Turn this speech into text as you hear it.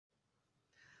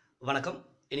வணக்கம்.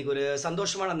 இன்னைக்கு ஒரு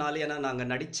சந்தோஷமான நாள். ஏன்னா நாங்க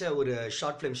நடிச்ச ஒரு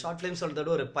ஷார்ட் ஃபிலிம் சொல்றத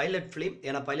விட ஒரு பைலட் ஃபிலிம்.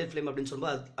 ஏன்னா பைலட் ஃபிலிம் அப்படின்னு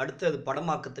சொல்லும்போது அடுத்து அது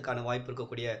படமாக்கத்துக்கான வாய்ப்பு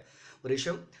இருக்கக்கூடிய ஒரு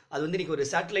விஷயம். அது வந்து இன்னைக்கு ஒரு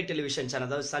சேட்டலைட் டெலிவிஷன் சேனல்,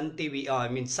 அதாவது Sun TV,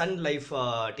 Sun life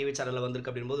TV சேனலில்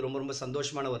வந்திருக்கு அப்படின்போது ரொம்ப ரொம்ப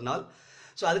சந்தோஷமான ஒரு நாள்.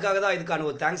 ஸோ அதுக்காக தான் இதுக்கான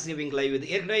ஒரு தேங்க்ஸ் கிவிங் லைவ். இது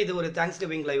ஏற்கனவே இது ஒரு தேங்க்ஸ்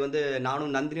கிவிங் லைவ் வந்து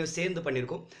நானும் நந்தினியும் சேர்ந்து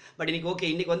பண்ணியிருக்கோம். பட்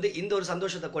இன்னைக்கு வந்து இந்த ஒரு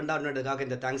சந்தோஷத்தை கொண்டாடுறதுக்காக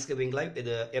இந்த தேங்க்ஸ் கிவிங் லைவ்.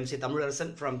 இது MC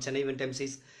Tamilarasan from Chennai event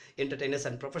MCs entertainers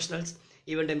and professionals,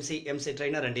 event MC, MC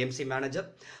trainer and MC manager.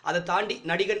 அதை தாண்டி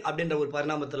நடிகன் அப்படின்ற ஒரு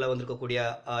பரிணாமத்தில் வந்திருக்கக்கூடிய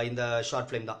இந்த ஷார்ட்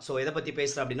ஃபிலிம் தான். ஸோ எதை பற்றி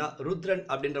பேசுகிறேன் அப்படின்னா, ருத்ரன்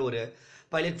அப்படின்ற ஒரு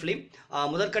பைலட் ஃபிலிம்.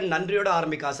 முதற்கண் நன்றியோட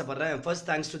ஆரம்பிக்க ஆசைப்படுறேன். First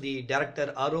thanks to the director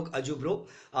Aju bro.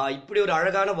 இப்படி ஒரு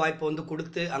அழகான வாய்ப்பை வந்து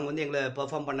கொடுத்து அங்கே வந்து எங்களை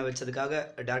பெர்ஃபார்ம் பண்ண வச்சதுக்காக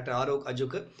டைரக்டர்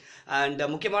அஜுக்கு. அண்ட்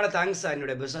முக்கியமான தேங்க்ஸ்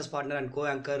என்னுடைய business partner and go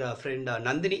anchor friend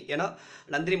Nandini. ஏன்னா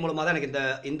நந்தினி மூலமாக தான் எனக்கு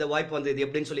இந்த வாய்ப்பு வந்து இது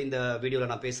எப்படின்னு சொல்லி இந்த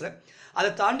வீடியோவில் நான் பேசுகிறேன். அதை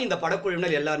தாண்டி இந்த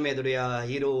படக்குழுவினர் எல்லாருமே, அதோடைய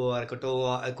ஹீரோவாக இருக்கட்டும்,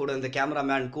 கூட இந்த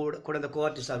கேமராமேன், கூட இந்த கோ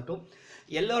ஆர்டிஸ்டாக இருக்கட்டும்,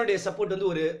 எல்லாருடைய சப்போர்ட் வந்து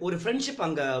ஒரு ஃப்ரெண்ட்ஷிப்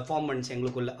அங்கே ஃபார்ம் பண்ணுச்சு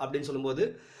எங்களுக்குள்ள. அப்படின்னு சொல்லும்போது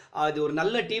அது ஒரு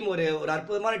நல்ல டீம், ஒரு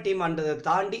அற்புதமான டீம். அன்றதை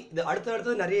தாண்டி இது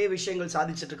அடுத்தடுத்து நிறைய விஷயங்கள்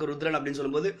சாதிச்சுட்டு இருக்க ருத்ரன் அப்படின்னு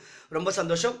சொல்லும்போது ரொம்ப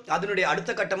சந்தோஷம். அதனுடைய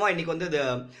அடுத்த கட்டமாக இன்னைக்கு வந்து இது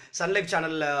சன்லைஃப்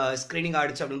சேனலில் ஸ்க்ரீனிங்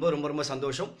ஆகிடுச்சு அப்படின்போது ரொம்ப ரொம்ப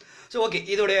சந்தோஷம். ஸோ ஓகே,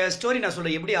 இதோடைய ஸ்டோரி நான்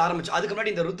சொல்கிறேன் எப்படி ஆரம்பிச்சு. அதுக்கு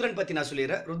முன்னாடி இந்த ருத்ரன் பற்றி நான்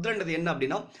சொல்லிடுறேன். ருத்ரன்றது என்ன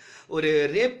அப்படின்னா, ஒரு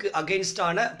ரேப்க்கு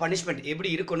அகெயின்ஸ்டான பனிஷ்மெண்ட் எப்படி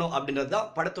இருக்கணும் அப்படின்றது தான்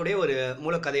படத்துடைய ஒரு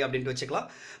மூலக்கதை அப்படின்ட்டு வச்சுக்கலாம்.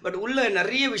 பட் உள்ள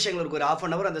நிறைய விஷயங்கள் இருக்குது. ஒரு ½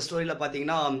 அன் அவர் அந்த ஸ்டோரியில்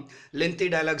பார்த்தீங்கன்னா லென்த்தி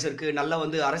டைலாக்ஸ் இருக்குது. நல்லா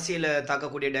வந்து அரசியலை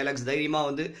தாக்கக்கூடிய டைலாக்ஸ்.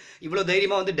 இவ்வளோ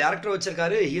தைரியமாக வந்து டேரக்டர்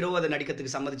வச்சிருக்காரு, ஹீரோ அதை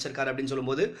நடிக்கிறதுக்கு சம்மதிச்சிருக்காரு அப்படின்னு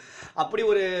சொல்லும்போது அப்படி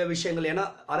ஒரு விஷயங்கள். ஏன்னா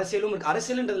அரசியலும் இருக்குது.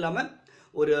 அரசியல்ன்றது இல்லாமல்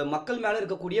ஒரு மக்கள் மேலே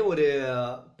இருக்கக்கூடிய ஒரு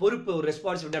பொறுப்பு, ஒரு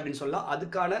ரெஸ்பான்சிபிலிட்டி அப்படின்னு சொல்லலாம்.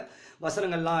 அதுக்கான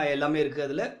வசனங்கள்லாம் எல்லாமே இருக்குது.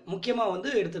 அதில் முக்கியமாக வந்து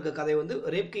எடுத்துருக்க கதை வந்து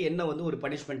ரேப்க்கு என்ன வந்து ஒரு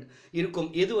பனிஷ்மெண்ட் இருக்கும்,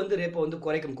 எது வந்து ரேப்பை வந்து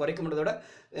குறைக்கும்ன்றதோட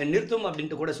நிறுத்தும்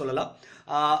அப்படின்ட்டு கூட சொல்லலாம்.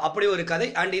 அப்படி ஒரு கதை.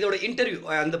 அண்ட் இதோட இன்டர்வியூ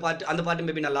அந்த பாட்டு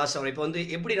மேபி நான் லாஸ்ட் ஆகிறேன். இப்போ வந்து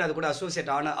எப்படி நான் அது கூட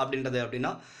அசோசியேட் ஆனேன் அப்படின்றது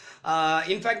அப்படின்னா,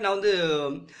 இன்ஃபேக்ட் நான் வந்து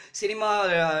சினிமா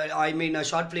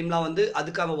ஷார்ட் ஃபிலிம்லாம் வந்து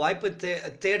அதுக்காக வாய்ப்பு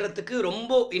தேடுறதுக்கு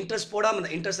ரொம்ப இன்ட்ரெஸ்ட்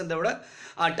இருந்ததை விட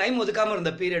டைம் ஒதுக்காமல்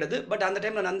இருந்த பீரியட் அது. பட் அந்த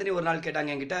டைமில் நந்தினி ஒரு நாள்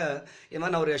கேட்டாங்க என்கிட்ட, இது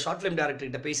மாதிரி நான் ஒரு ஷார்ட் ஃபிலிம்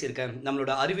டேரக்டர்கிட்ட பேசியிருக்கேன்,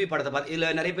 நம்மளோட அருவி படத்தை பார்த்து.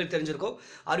 இதில் நிறைய பேர் தெரிஞ்சிருக்கோம்.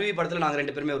 அருவி படத்தில் நாங்கள்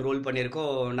 2 பேருமே ஒரு ரோல்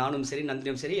பண்ணியிருக்கோம். நானும் சரி,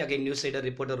 நந்தினியும் சரி, again news rider,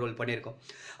 reporter role பண்ணியிருக்கோம்.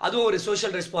 அதுவும் ஒரு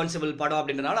சோஷியல் ரெஸ்பான்சிபிள் படம்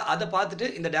அப்படின்றனால அதை பார்த்துட்டு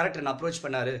இந்த டேரக்டர் நான் அப்ரோச்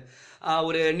பண்ணார்.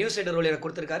 ஒரு நியூஸ் ரைடர் ரோல் எனக்கு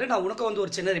கொடுத்துருக்காரு, நான் உனக்கு வந்து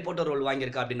ஒரு சின்ன ரிப்போர்ட்டர் ரோல்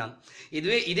வாங்கியிருக்கேன் அப்படின்னா.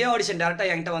 இதே ஆடிஷன்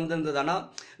டேரக்டாக என்கிட்ட வந்திருந்ததுன்னா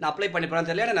நான் அப்ளை பண்ணிப்பேன்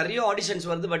தெரியல. ஏன்னா நிறைய ஆடிஷன்ஸ்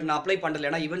வருது, பட் நான் அப்ளை பண்ணல,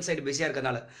 ஏன்னா ஈவென்ட் சைடு பிஸியாக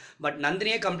இருக்கிறதுனால. பட்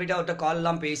நந்தினியே கம்ப்ளீட்டாக அவர்கிட்ட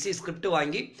கால்லாம் பேசி ஸ்கிரிப்ட்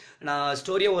வாங்கி நான்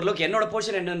ஸ்டோரியை ஓரளவுக்கு என்னோட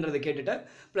போர்ஷன் என்னன்றது கேட்டுட்டு,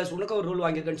 ப்ளஸ் உனக்கு ஒரு ரோல்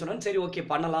வாங்கியிருக்கேன்னு சொன்னாலும் சரி ஓகே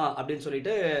பண்ணலாம் அப்படின்னு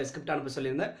சொல்லிட்டு ஸ்கிரிப்ட் அனுப்ப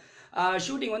சொல்லியிருந்தேன்.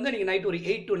 ஷூட்டிங் வந்து நீங்கள் நைட் ஒரு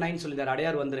 8 to 9 சொல்லியிருந்தார்,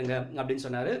 அடையார் வந்துருங்க அப்படின்னு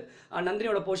சொன்னார்.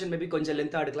 நந்தினியோட போர்ஷன் மேபி கொஞ்சம்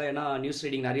லென்த்தாக எடுக்கலாம், ஏன்னா நியூஸ்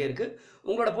ரீடிங் நிறைய இருக்குது.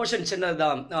 உங்களோட போர்ஷன் சின்னது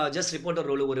தான், ஜஸ்ட் ரிப்போர்ட்டர்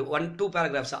ரோல் ஒரு 1-2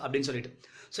 பேராகிராஃப்ஸா அப்படின்னு சொல்லிட்டு.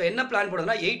 ஸோ என்ன பிளான்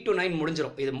போடுறதுனா 8 to 9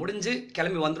 முடிஞ்சிடும். இது முடிஞ்சு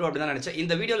கிளம்பி வந்துடும் அப்படின்னு தான் நினச்சேன்.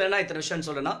 இந்த வீடியோவில் என்ன இத்தனை விஷயம்னு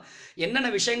சொல்கிறேன்னா,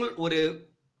 என்னென்ன விஷயங்கள் ஒரு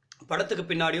படத்துக்கு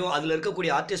பின்னாடியும் அதில்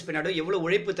இருக்கக்கூடிய ஆர்டிஸ்ட் பின்னாடியும் எவ்வளோ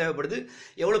உழைப்பு தேவைப்படுது,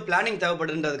 எவ்வளோ பிளானிங்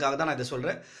தேவைப்படுதுன்றதுக்காக தான் நான் இதை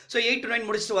சொல்கிறேன். ஸோ 8 to 9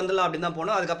 முடிச்சுட்டு வந்துடலாம் அப்படின்னு தான்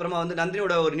போனோம். அதுக்கப்புறமா வந்து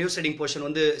நந்தினியோட ஒரு நியூஸ் ரீடிங் போர்ஷன்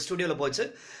வந்து ஸ்டுடியோவில் போச்சு.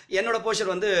 என்னோட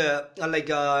போர்ஷன் வந்து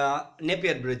like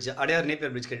Napier bridge, Adyar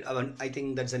Napier bridge, I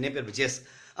think that's Napier bridge. S,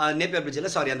 Napier bridge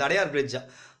இல்லை, சாரி, அந்த அடையார் பிரிட்ஜ்,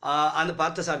 அந்த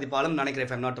பார்த்தசாரதி பாலம் நினைக்கிறேன்,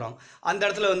 if I'm not wrong. அந்த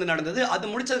இடத்துல வந்து நடந்தது. அது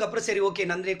முடிச்சதுக்கப்புறம் சரி ஓகே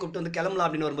நந்தினியை கூப்பிட்டு வந்து கிளம்பலாம்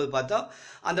அப்படின்னு வரும்போது பார்த்தா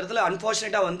அந்த இடத்துல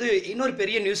அன்ஃபார்ச்சுனேட்டாக வந்து இன்னொரு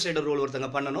பெரிய நியூஸ் ரைடர் ரோல் ஒருத்தங்க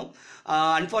பண்ணணும்.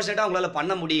 அன்ஃபார்ச்சுனேட்டாக அவங்களால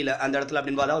பண்ண முடியல அந்த இடத்துல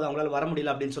அப்படின்னு, அதாவது அவங்களால வர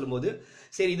முடியல அப்படின்னு சொல்லும்போது,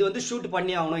 சரி இது வந்து ஷூட்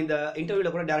பண்ணி ஆகணும். இந்த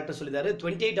இன்டர்வியூவில் கூட டேரக்டர் சொல்லியிருந்தாரு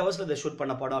 28 ஹவர்ஸில் இதை ஷூட்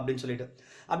பண்ண படம் அப்படின்னு சொல்லிட்டு.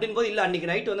 அப்படின்போது இல்லை, அன்றைக்கி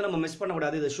நைட் வந்து நம்ம மிஸ்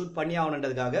பண்ணக்கூடாது, இதை ஷூட் பண்ணி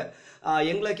ஆகணுன்றதுக்காக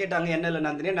எங்களை கேட்டாங்க. என்ன இல்லை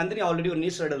நந்தினி ஆல்ரெடி ஒரு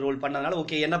நியூஸ் ரைடர் ரோல் பண்ணனால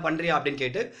ஓகே என்ன பண்ணுறியா அப்படின்னு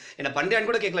கேட்டு, என்ன பண்ணுறியான்னு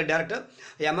கூட கேட்கல டேரக்டர்.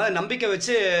 என் மேலே நம்பிக்கை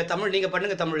வச்சு தமிழ் நீங்கள்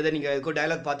பண்ணுங்க, தமிழ் இதை நீங்கள்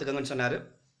டைலாக் பார்த்துக்கங்கன்னு சொன்னார்.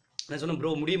 நான் சொன்னேன்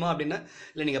ப்ரோ முடியுமா அப்படின்னா,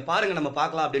 இல்லை நீங்கள் பாருங்கள் நம்ம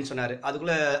பார்க்கலாம் அப்படின்னு சொன்னார்.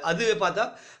 அதுக்குள்ளே அது பார்த்தா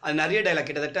அது நிறைய டைலாக்,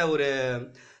 கிட்டத்தட்ட ஒரு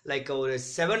லைக் ஒரு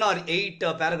 7 or 8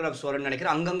 பேராகிராஃப்ஸ் வரும்னு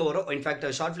நினைக்கிறேன். அங்கங்கே வரும். இன்ஃபேக்ட்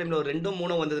ஷார்ட் ஃபிலிமில் ஒரு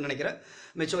 2-3 வந்ததுன்னு நினைக்கிறேன்,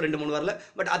 மிச்சம் 2-3 வரல.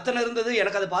 பட் அத்தனை இருந்தது.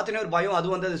 எனக்கு அதை பார்த்தோன்னே ஒரு பயம். அது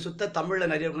வந்து அது சுத்த தமிழில்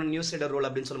நிறைய இருக்கணும் நியூஸ் ரீடர் ரோல்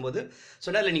அப்படின்னு சொல்லும்போது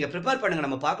சொன்னால், இல்லை நீங்கள் ப்ரிப்பேர் பண்ணுங்கள்,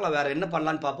 நம்ம பார்க்கலாம், வேறு என்ன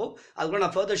பண்ணலான்னு பார்ப்போம். அதுக்குள்ள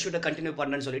நான் ஃபர்தர் ஷூட்டை கண்டினியூ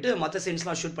பண்ணேன்னு சொல்லிட்டு மற்ற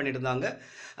சீன்ஸ்லாம் ஷூட் பண்ணிட்டு இருந்தாங்க.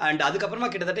 அண்ட் அதுக்கப்புறமா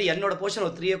கிட்டத்தட்ட என்னோட போர்ஷன்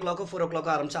ஒரு 3 o'clock 4 o'clock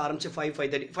ஆரம்பிச்சு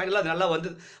 5-5:30 ஃபைனலாக அது நல்லா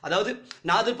வந்து, அதாவது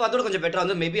நான் எதிர்பார்த்தோட கொஞ்சம் பெட்டராக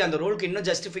வந்து, மேபி அந்த ரோலுக்கு இன்னும்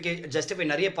ஜஸ்டிஃபை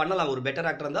நிறைய பண்ணலாம் ஒரு பெட்டர்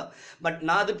ஆக்டர் இருந்தால். பட்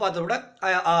நான் எதிர்பார்த்தத விட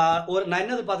நான்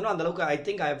என்ன எதிர்பார்த்தனோ அந்த அளவுக்கு I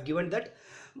think I have given that.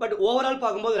 But overall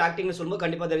பார்க்கும்போது ஒரு ஆக்டிங்னு சொல்லும்போது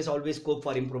கண்டிப்பாக there is always scope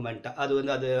for improvement. அது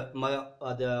வந்து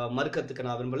அது மறுக்கிறதுக்கு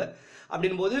நான் விரும்பலை.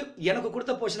 அப்படின்போது எனக்கு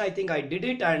கொடுத்த portion I think I did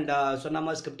it. And சொன்ன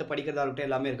மாதிரி ஸ்கிரிப்டை படிக்கிறதா இருக்கட்டும்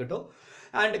எல்லாமே இருக்கட்டும்.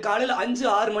 அண்ட் காலையில்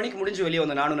 5-6 மணிக்கு முடிஞ்சு வெளியே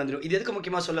வந்தோம் நானும் நந்தினி. இது எதுக்கு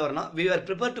முக்கியமாக சொல்ல வரேன்னா, we were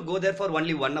prepared to go there for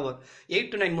only 1 hour, 8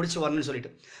 to 9 முடிச்சு வரணும்னு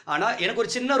சொல்லிட்டு. ஆனால் எனக்கு ஒரு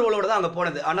சின்ன ரோலோட தான் அங்கே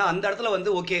போனது. ஆனால் அந்த இடத்துல வந்து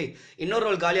ஓகே இன்னொரு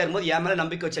ரோல் காலியாக இருக்கும்போது என் மேலே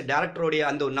நம்பிக்கை வச்ச டேரக்டருடைய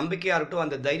அந்த ஒரு நம்பிக்கையாக இருக்கட்டும்,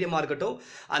 அந்த தைரியமாக இருக்கட்டும்,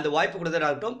 அந்த வாய்ப்பு கொடுத்ததாக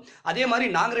இருக்கட்டும், அதே மாதிரி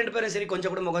நாங்கள் 2 பேரும் சரி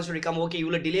கொஞ்சம் கூட முகம் சொல்லிக்காம ஓகே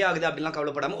இவ்வளோ டிலே ஆகுது அப்படிலாம்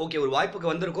கவலைப்படாமல் ஓகே ஒரு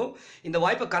வாய்ப்புக்கு வந்திருக்கும், இந்த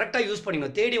வாய்ப்பை கரெக்டாக யூஸ்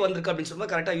பண்ணிக்கணும், தேடி வந்திருக்கு அப்படின்னு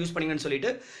சொல்லும்போது கரெக்டாக யூஸ் பண்ணிங்கன்னு சொல்லிட்டு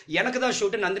எனக்கு தான்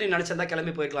ஷூட்டு. நந்தினி நினச்சிருந்தா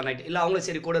கிளம்பி போயிருக்கலாம் நைட், இல்லை அவங்களும்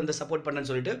சரி கூட வந்து சப்போர்ட்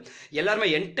பண்ணேன்னு சொல்லிட்டு எல்லாருமே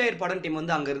என்டையர் படம் டீம்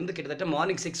வந்து அங்கே இருந்து கிட்டத்தட்ட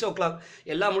மார்னிங் 6 o'clock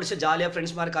எல்லாம் முடிச்சு ஜாலியாக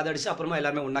ஃப்ரெண்ட்ஸ் மாதிரி கதை அடிச்சு அப்புறமா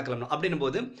எல்லாருமே ஒன்றா கிளம்பணும் அப்படின்னும்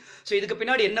போது. ஸோ இதுக்கு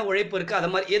பின்னாடி என்ன உழைப்பு இருக்குது, அது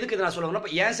மாதிரி எதுக்கு நான் சொல்லணும்னா,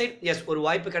 இப்போ என் சைட் எஸ் ஒரு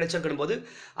வாய்ப்பு கிடைச்சிருக்கும் போது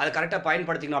அதை கரெக்டாக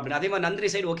பயன்படுத்திக்கணும் அப்படின்னு. அதே மாதிரி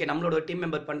நந்தினி சைடு ஓகே நம்மளோட டீம்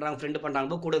மெம்பர் பண்ணுறாங்க, ஃப்ரெண்டு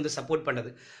பண்ணுறாங்க, கூட வந்து சப்போர்ட்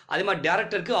பண்ணுறது. அதே மாதிரி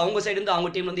டேரக்டருக்கு அவங்க சைடு வந்து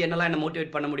அவங்க டீம் வந்து என்னெல்லாம் என்ன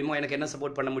மோட்டிவேட் பண்ண முடியுமோ, எனக்கு என்ன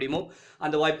சப்போர்ட் பண்ண முடியுமோ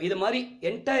அந்த வாய்ப்பு. இது மாதிரி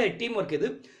என்டையர் டீம் ஒர்க் இது.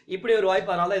 இப்படி ஒரு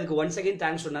வாய்ப்பு, அதனால இதுக்கு once again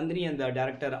thanks to Nandini அந்த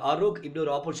டேரக்டர் அருக் இப்படி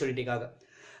ஒரு ஆப்பர்ச்சுனிட்டிக்காக.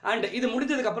 அண்ட் இது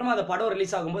முடிஞ்சதுக்கு அப்புறமா அந்த படம்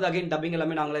ரிலீஸ் ஆகும்போது அகைன் டப்பிங்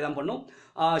எல்லாமே நாங்களே தான் பண்ணோம்.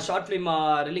 ஷார்ட் ஃபிலிம்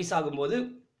ரிலீஸ் ஆகும்போது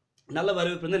நல்ல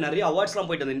வரவேற்பு வந்து நிறைய அவார்ட்ஸ்லாம்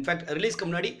போயிட்டு வந்தது. இன்ஃபேக்ட் ரிலீஸ்க்கு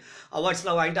முன்னாடி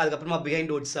அவார்ட்ஸ்லாம் வாங்கிட்டு அதுக்கப்புறமா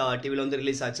பிஹைண்ட் வுட்ஸ் டிவியில் வந்து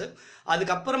ரிலீஸ் ஆச்சு.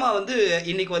 அதுக்கப்புறமா வந்து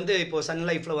இன்னைக்கு வந்து இப்போ சன்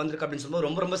லைஃப்பில் வந்திருக்கு அப்படின்னு சொல்லும்போது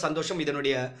ரொம்ப ரொம்ப சந்தோஷம்.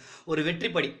 இதனுடைய ஒரு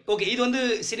வெற்றிப்படி. ஓகே இது வந்து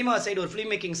சினிமா சைடு ஒரு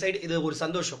ஃபிலிம் மேக்கிங் சைடு இது ஒரு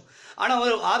சந்தோஷம். ஆனால்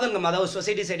ஒரு ஆதங்கம், அதாவது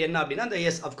சொசைட்டி சைடு என்ன அப்படின்னா அந்த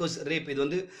எஸ் அஃப்கோர்ஸ் ரேப் இது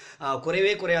வந்து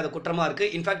குறைவே குறையாத குற்றமாக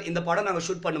இருக்குது. இன்ஃபேக்ட் இந்த படம் நாங்கள்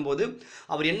ஷூட் பண்ணும்போது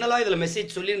அவர் என்னெல்லாம் இதில்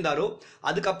மெசேஜ் சொல்லியிருந்தாரோ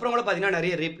அதுக்கப்புறம் கூட பார்த்தீங்கன்னா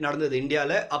நிறைய ரேப் நடந்தது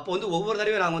இந்தியாவில். அப்போ வந்து ஒவ்வொரு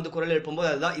தடவையும் நாங்கள் வந்து குரல்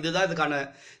எழுப்பும்போது அதுதான் இதுதான் இதுக்கான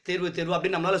தீர்வு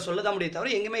அப்படின்னு நம்மளால சொல்ல தான் முடியும், தவிர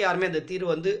எங்கேயுமே யாருமே அந்த தீர்வு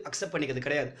வந்து அக்செப்ட் பண்ணிக்கிறது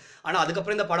கிடையாது. ஆனால்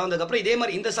அதுக்கப்புறம் இந்த படம் வந்ததுக்கப்புறம் இதே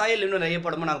மாதிரி இந்த சாயல் இன்னும் நிறைய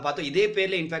படமும் நாங்கள் பார்த்தோம். இதே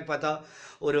பேரில் இன்ஃபேக்ட் பார்த்தா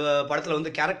ஒரு படத்தில்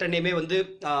வந்து கேரக்டர் நேமே வந்து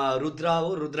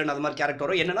ருத்ரன் அது மாதிரி கேரக்டர்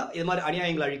வரும். என்னன்னா இது மாதிரி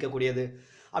அநியாயங்களை அழிக்கக்கூடியது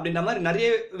அப்படின்ற மாதிரி நிறைய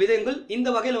விதங்கள் இந்த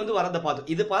வகையில் வந்து வரதை பார்த்தோம்.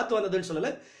 இது பார்த்து வந்ததுன்னு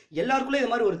சொல்லலை, எல்லாருக்குள்ளே இது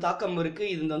மாதிரி ஒரு தாக்கம்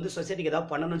இருக்குது, இது வந்து சொசைட்டிக்கு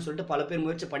ஏதாவது பண்ணணும்னு சொல்லிட்டு பல பேர்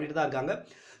முயற்சி பண்ணிட்டு தான் இருக்காங்க.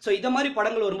 ஸோ இந்த மாதிரி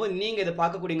படங்கள் வரும்போது நீங்கள் இதை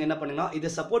பார்க்கக்கூடியவங்க என்ன பண்ணுங்கன்னா இதை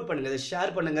சப்போர்ட் பண்ணுங்கள், இதை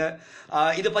ஷேர் பண்ணுங்கள்,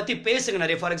 இதை பற்றி பேசுங்க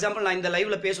நிறைய. ஃபார் எக்ஸாம்பிள் நான் இந்த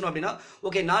லைவில் பேசணும் அப்படின்னா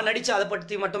ஓகே நான் நடித்து அதை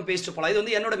பற்றி மட்டும் பேசிட்டு போகலாம். இது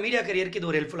வந்து என்னோட மீடியா கரியருக்கு இது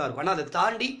ஒரு ஹெல்ப்ஃபுல்லாக இருக்கும். ஆனால் அதை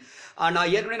தாண்டி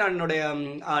நான் ஏற்கனவே நான் என்னுடைய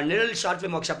நிழல் ஷார்ட்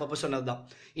ஃபிலிம் ஒர்க் ஷாப் அப்போ சொன்னது தான்,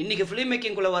 இன்றைக்கி ஃபிலிம்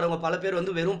மேக்கிங்குள்ளே வரவங்க பல பேர்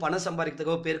வந்து வெறும் பணம்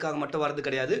சம்பாதிக்கிறதுக்கோ பேருக்காக மட்டும் வரது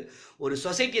கிடையாது, ஒரு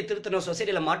சொசைட்டியை திருத்தணும்,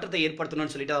 சொசைட்டியில் மாற்றத்தை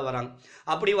ஏற்படுத்தணும்னு சொல்லிட்டு தான் வராங்க.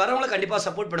 அப்படி வரவங்களை கண்டிப்பாக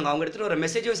சப்போர்ட் பண்ணுங்கள், அவங்க எடுத்துகிட்டு ஒரு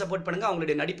மெசேஜையும் சப்போர்ட் பண்ணுங்கள்,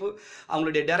 அவங்களுடைய நடிப்பு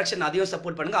அவங்களுடைய டைரக்ஷன் அதையும்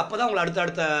சப்போர்ட் பண்ணுங்கள். அப்போ தான் அவங்களை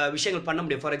அடுத்த விஷயங்கள் பண்ண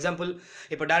முடியும். ஃபார் எக்ஸாம்பிள்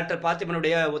இப்போ டேரக்டர்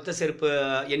பார்த்திபனுடைய ஒத்த செருப்பு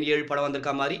என் 7 படம்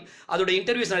வந்திருக்க மாதிரி அதோட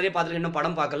இன்டர்வியூஸ் நிறைய பார்த்துட்டு இன்னும்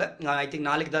படம் பார்க்கல, ஐ திங்க்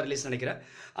நாளைக்கு தான் ரிலீஸ் நினைக்கிறேன்,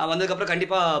 வந்ததுக்கப்புறம்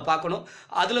கண்டிப்பாக பார்க்கணும்.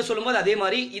 அதில் சொல்லும்போது அதே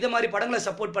மாதிரி இதை மாதிரி படங்களை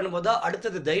சப்போர்ட் பண்ணும்போது தான்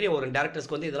அடுத்தது தைரியம் வரும்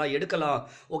டேரக்டர்ஸ்க்கு வந்து இதெல்லாம் எடுக்கலாம்,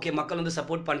 ஓகே மக்கள் வந்து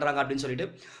சப்போர்ட் பண்ணுறாங்க அப்படின்னு சொல்லிட்டு.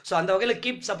 ஸோ அந்த வகையில்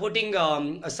keep supporting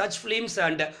such films.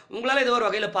 And உங்களால் ஏதோ ஒரு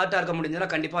வகையில் பார்ட்டாக இருக்க முடிஞ்சதுன்னா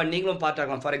கண்டிப்பாக நீங்களும் பார்ட்டாக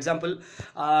இருக்கலாம். ஃபார் எக்ஸாம்பிள்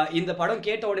இந்த படம்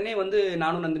கேட்ட உடனே வந்து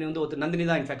நானும் நந்தினி வந்து நந்தினி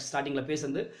தான் இன்ஃபேக்ட் ஸ்டார்டிங்கில்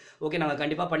பேசுறது, ஓகே நாங்கள்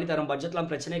கண்டிப்பாக பண்ணி தரோம், பட்ஜெட்லாம்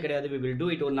பிரச்சனையே கிடையாது, வி வில் டூ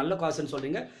இட், ஒரு நல்ல காசுன்னு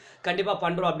சொல்கிறீங்க கண்டிப்பாக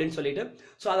பண்ணுறோம் அப்படின்னு சொல்லிட்டு.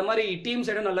 ஸோ அது மாதிரி டீம்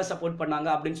சைடும் நல்லா சப்போர்ட் பண்ணாங்க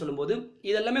அப்படின்னு சொல்லும்போது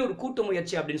இதெல்லாமே ஒரு கூட்டு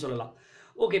முயற்சி அப்படின்னு சொல்லலாம்.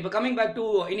 ஓகே இப்போ கமிங் பேக் டு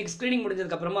இன்னைக்கு ஸ்க்ரீனிங்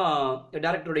முடிஞ்சதுக்கப்புறமா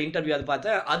டேரக்டரோட இன்டர்வியூ அது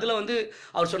பார்த்தேன். அதில் வந்து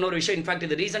அவர் சொன்ன ஒரு விஷயம், இன்ஃபேக்ட்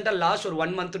இது ரீசெண்டாக லாஸ்ட் ஒரு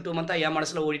 1 month 2 month என்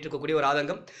மனசில் ஓடிட்டு இருக்கக்கூடிய ஒரு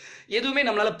ஆதங்கம், எதுவுமே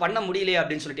நம்மளால் பண்ண முடியலையே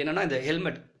அப்படின்னு சொல்லிட்டு. என்னன்னா இந்த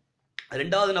ஹெல்மெட்,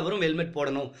 2வது நபரும் ஹெல்மெட்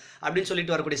போடணும் அப்படின்னு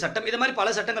சொல்லிட்டு வரக்கூடிய சட்டம், இது மாதிரி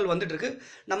பல சட்டங்கள் வந்துட்டு இருக்கு,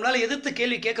 நம்மளால் எதிர்த்து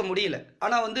கேள்வி கேட்க முடியல,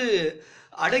 ஆனால் வந்து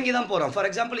அடங்கி தான் போகிறோம். ஃபார்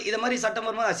எக்ஸாம்பிள் இது மாதிரி சட்டம்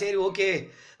வரும்போது சரி ஓகே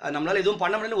நம்மளால் எதுவும்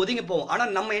பண்ண முடியலன்னு ஒதுங்கி போவோம்.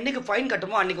 ஆனால் நம்ம என்னைக்கு ஃபைன்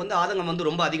கட்டுமோ அன்றைக்கி வந்து ஆதங்கம் வந்து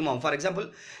ரொம்ப அதிகமாகும். ஃபார் எக்ஸாம்பிள்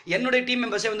என்னுடைய டீம்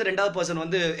மெம்பர்ஸே வந்து 2வது பர்சன்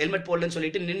வந்து ஹெல்மெட் போடலன்னு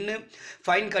சொல்லிட்டு நின்று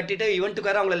ஃபைன் கட்டிட்டு ஈவெண்ட்டுக்கு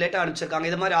வேறு அவங்கள லேட்டாக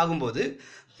அனுப்பிச்சிருக்காங்க. இது மாதிரி ஆகும்போது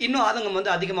இன்னும் ஆதங்கம்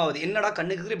வந்து அதிகமாகுது, என்னடா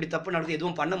கண்ணுக்கு இப்படி தப்பு நடந்து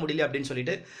எதுவும் பண்ண முடியல அப்படின்னு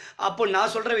சொல்லிட்டு. அப்போ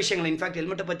நான் சொல்கிற விஷயங்கள் இன்ஃபேக்ட்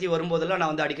ஹெல்மெட்டை பற்றி வரும்போதெல்லாம்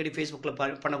நான் வந்து அடிக்கடி ஃபேஸ்புக்கில்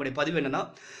பண்ணக்கூடிய பதிவு என்னன்னா,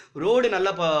 ரோடு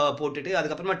நல்லா போட்டுட்டு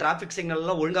அதுக்கப்புறமா டிராஃபிக்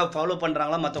சிக்னல்லாம் ஒழுங்காக ஃபாலோ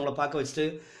பண்ணுறாங்களா மற்றவங்கள பார்க்க வச்சுட்டு,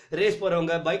 ரேஸ்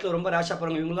போகிறவங்க பைக்கில் ரொம்ப ரேஷாக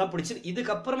போகிறவங்க இவங்களாம் பிடிச்சி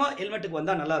இதுக்கப்புறமா ஹெல்மெட்டுக்கு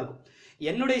வந்தால் நல்லாயிருக்கும்.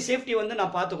 என்னுடைய சேஃப்டி வந்து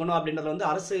நான் பார்த்துக்கணும் அப்படின்றத வந்து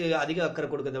அரசு அதிக அக்கறை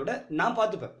கொடுக்கறத விட நான்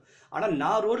பார்த்துப்பேன். ஆனால்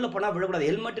நான் ரோட்டில் போனால் விழக்கூடாது,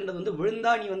 ஹெல்மெட்ன்றது வந்து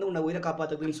விழுந்தா நீ வந்து உன்னை உயிரை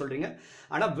காப்பாற்றுக்குன்னு சொல்கிறீங்க,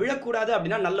 ஆனால் விழக்கூடாது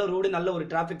அப்படின்னா நல்ல ரோடு நல்ல ஒரு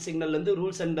டிராஃபிக் சிக்னல்லேருந்து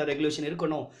ரூல்ஸ் அண்ட் ரெகுலேஷன்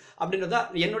இருக்கணும் அப்படின்றத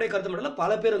என்னுடைய கருத்து மட்டும்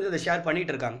பல பேர் வந்து இதை ஷேர்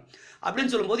பண்ணிட்டு இருக்காங்க.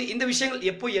 அப்படின்னு சொல்லும்போது இந்த விஷயங்கள்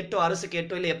எப்போ எட்டோ அரசுக்கு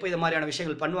எட்டோ இல்லை எப்போ இந்த மாதிரியான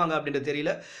விஷயங்கள் பண்ணுவாங்க அப்படின்றது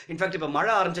தெரியல. இன்ஃபேக்ட் இப்போ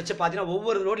மழை ஆரம்பிச்சிச்சு பார்த்தீங்கன்னா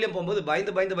ஒவ்வொரு ரோட்லையும் போகும்போது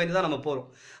பயந்து தான் நம்ம போகிறோம்.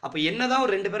 அப்போ என்னதான்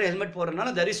ஒரு 2 பேரும் ஹெல்மெட்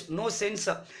போடுறதுனால தெர் இஸ் நோ சென்ஸ்,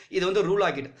 இது வந்து ரூல்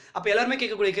ஆகிட்டு. அப்போ எல்லாருமே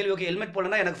கேட்கக்கூடிய கேள்வி, ஓகே ஹெல்மெட்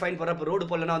போடலன்னா எனக்கு ஃபைன் போடுற, அப்போ ரோடு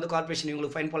போடலன்னா வந்து கார்பரேஷன்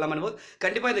இவங்களுக்கு ஃபைன் போடலாமல் போது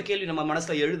கண்டிப்பாக இந்த கேள்வி நம்ம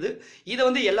மனசில் எழுது. இதை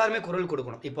வந்து எல்லாருமே குரல்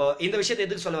கொடுக்கணும். இப்போ இந்த விஷயத்தை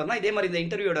எதுக்கு சொல்ல வரனா, இதே மாதிரி இந்த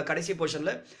இன்டர்வியூட கடைசி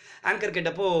போர்ஷனில் ஆங்கர்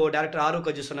கேட்டப்போ டேரக்டர் ஆரோக்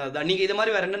சொன்னது தான், நீங்கள் இது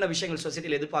மாதிரி வேறு என்னென்ன விஷயங்கள்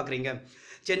சொசைட்டியில் எதிர்பார்க்குறீங்க,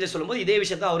 சேஞ்சஸ் சொல்லும்போது இதே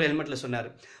விஷயத்தை அவர் ஹெல்மெட்டில் சொன்னார்.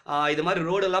 இது மாதிரி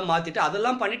ரோடெல்லாம் மாற்றிட்டு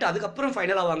அதெல்லாம் பண்ணிவிட்டு அதுக்கப்புறம்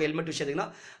ஃபைனலாக வாங்க ஹெல்மெட் விஷயத்துக்குன்னா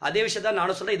அதே விஷயத்தான்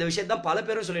நானும் சொல்கிறேன். இந்த விஷயத்தை தான் பல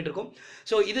பேரும் சொல்லிட்டு இருக்கோம்.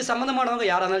 ஸோ இது சம்மந்தமானவங்க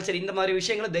யாராக இருந்தாலும் சரி இந்த மாதிரி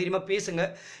விஷயங்களை தைரியமாக பேசுங்க,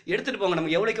 எடுத்துகிட்டு போங்க.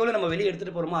 நம்ம எவ்வளோக்கு எவ்வளோ நம்ம வெளியே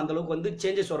எடுத்துகிட்டு போகிறோமோ அந்தளவுக்கு வந்து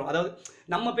சேஞ்சஸ் வரும். அதாவது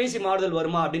நம்ம பேசி மாறுதல்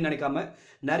வருமா அப்படின்னு நினைக்காம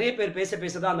நிறைய பேர் பேச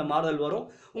தான் அந்த மாறுதல் வரும்.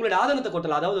 உங்களோட ஆதங்கத்தை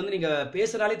கொட்டலாம். அதாவது வந்து நீங்கள்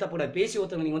பேசுனாலே தப்பு கிடையாது. பேசி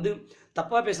ஒருத்தவங்க நீங்கள் வந்து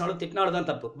தப்பாக பேசினாலும் திட்டினாலும் தான்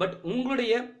தப்பு. பட்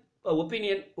உங்களுடைய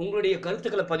ஒப்பீனியன், உங்களுடைய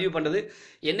கருத்துக்களை பதிவு பண்ணுறது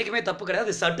என்றைக்குமே தப்பு கிடையாது.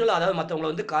 அது சட்டில், அதாவது மற்றவங்களை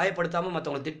வந்து காயப்படுத்தாமல்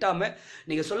மற்றவங்களை திட்டாமல்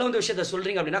நீங்கள் சொல்ல வந்த விஷயத்தை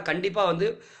சொல்கிறீங்க அப்படின்னா கண்டிப்பாக வந்து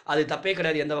அது தப்பே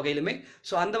கிடையாது எந்த வகையிலுமே.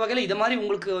 ஸோ அந்த வகையில் இது மாதிரி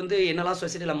உங்களுக்கு வந்து என்னெல்லாம்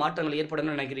சொசைட்டியில் மாற்றங்கள்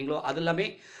ஏற்படணும்னு நினைக்கிறீங்களோ அது எல்லாமே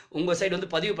உங்கள் சைடு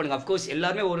வந்து பதிவு பண்ணுங்கள். அஃப்கோர்ஸ்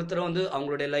எல்லாருமே ஒருத்தரும் வந்து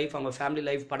அவங்களுடைய லைஃப், அவங்க ஃபேமிலி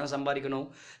லைஃப், பணம் சம்பாதிக்கணும்,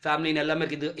 ஃபேமிலின்னு எல்லாமே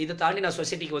இருக்குது. இதை தாண்டி நான்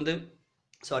சொசைட்டிக்கு வந்து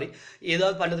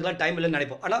ஏதாவது பண்ணுறதுக்குலாம் டைம் இல்லைன்னு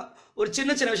நினைப்போம். ஆனால் ஒரு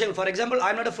சின்ன விஷயம், for example I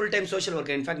am not full time social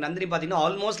worker. In fact Nandini பார்த்தீங்கன்னா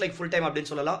ஆல்மோஸ்ட் லைக் ஃபுல் டைம் அப்படின்னு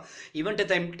சொல்லலாம். ஈவெண்ட்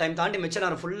டைம் தாண்டி மிச்சம்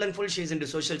நான் full and full she's into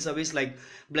social service, like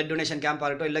blood donation camp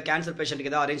ஆகட்டும், இல்லை கேன்சர்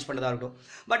பேஷண்ட்டுக்கு ஏதாவது அரேஞ்ச் பண்ணதாக இருக்கட்டும்.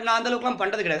 பட் நான் அந்தளவுக்குலாம்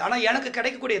பண்ணுறது கிடையாது. ஆனால் எனக்கு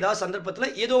கிடைக்கக்கூடிய ஏதாவது சந்தர்ப்பத்தில்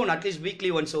ஏதோ ஒன்று அட்லீஸ்ட்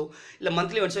வீக்லி ஒன்ஸோ இல்லை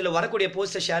மந்த்லி ஒன்ஸோ இல்லை வரக்கூடிய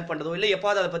போஸ்ட்டை ஷேர் பண்ணுறதோ இல்லை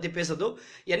எப்பாவது அதை பற்றி பேசுறதோ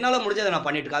என்னால் முடிஞ்சதை நான்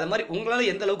பண்ணிட்டு இருக்கேன். அது மாதிரி உங்களால்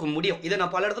எந்த அளவுக்கு முடியும். இதை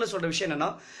நான் பல இடத்துல சொல்கிற விஷயம் என்னன்னா,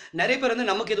 நிறைய பேர் வந்து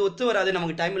நமக்கு இது ஒத்து வராது,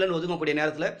 நமக்கு டைம் இல்லைன்னு ஒதுங்கக்கூடிய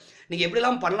நேரத்தில் நீங்கள் எப்படிலாம்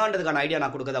பண்ணலான்றதுக்கான ஐடியா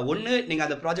நான் கொடுக்குறதா. ஒன்று, நீங்கள்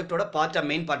அந்த ப்ராஜெக்டோட பார்ட்டாக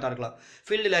மெயின் பார்ட்டாக இருக்கலாம்,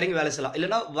 ஃபீல்டில் இறங்கி வேலை செய்யலாம்,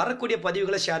 இல்லைனா வரக்கூடிய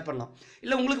பதிவுகளை ஷேர் பண்ணலாம்,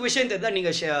 இல்லை உங்களுக்கு விஷயம் தெரிந்தால்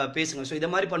நீங்கள் பேசுங்க. ஸோ இதை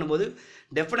மாதிரி பண்ணும்போது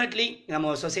டெஃபினெட்லி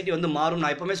நம்ம சொசைட்டி வந்து மாறும்.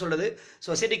 நான் எப்போவுமே சொல்கிறது,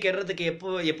 சொசைட்டி கெடுறதுக்கு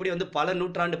எப்படி வந்து பல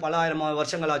நூற்றாண்டு பல ஆயிரம்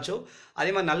வருஷங்கள் ஆச்சோ அதே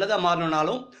மாதிரி நல்லதாக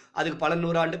மாறணும்னாலும் அதுக்கு பல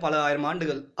நூறாண்டு பல ஆயிரம்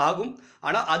ஆண்டுகள் ஆகும்.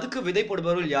 ஆனால் அதுக்கு விதை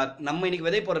போடுபவர்கள் யார்? நம்ம இன்னைக்கு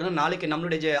விதை போடுறதுனா நாளைக்கு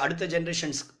நம்மளுடைய அடுத்த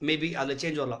ஜென்ரேஷன்ஸ் மேபி அதில்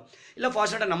சேஞ்ச் வரலாம், இல்லை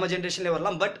ஃபார்ச்சுனேட்டாக நம்ம ஜென்ரேஷன்லேயே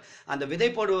வரலாம். பட் அந்த விதை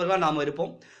போடுபவர்களாக நாம்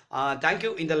இருப்போம்.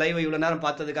 தேங்க்யூ இந்த லைவ் இவ்வளோ நேரம்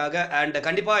பார்த்ததுக்காக. அண்ட்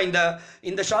கண்டிப்பாக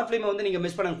இந்த ஷார்ட் ஃபிலிமை வந்து நீங்கள்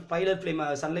மிஸ் பண்ண பைலட் ஃபிலிம்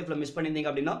சன்லைஃப்ல மிஸ் பண்ணியிருந்தீங்க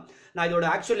அப்படின்னா நான் இதோட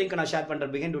ஆக்சுவல் லிங்க் நான் ஷேர்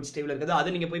பண்ணுறேன். பிஹைண்ட் வுட்ஸ் டிவியில் இருக்குது, அது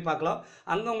நீங்கள் போய் பார்க்கலாம்.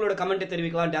 அங்கே உங்களோட கமெண்ட்டை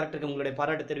தெரிவிக்கலாம், டேரக்டருக்கு உங்களுடைய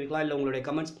பாராட்டு தெரிவிக்கலாம், இல்லை உங்களுடைய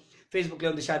கமெண்ட்ஸ்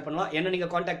ஃபேஸ்புக்கில் வந்து ஷேர் பண்ணலாம். என்ன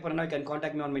நீங்கள் காண்டாக்ட் பண்ணால் can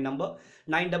contact me on my number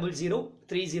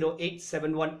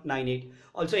 9003087198.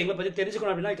 Also எங்களை பற்றி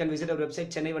தெரிஞ்சுக்கணும் அப்படின்னா can visit our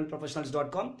website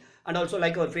chennai1professionals.com and also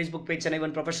like our Facebook page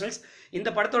Chennai1 Professionals. இந்த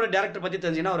படத்தோட டேரக்டர் பற்றி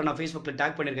தெரிஞ்சுன்னா அவரை நான் ஃபேஸ்புக்கில்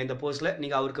டேக் பண்ணியிருக்கேன் இந்த போஸ்ட்டில்.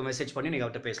 நீங்கள் அவருக்கு மெசேஜ் பண்ணி நீங்கள்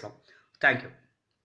அவர்கிட்ட பேசலாம். தேங்க்யூ.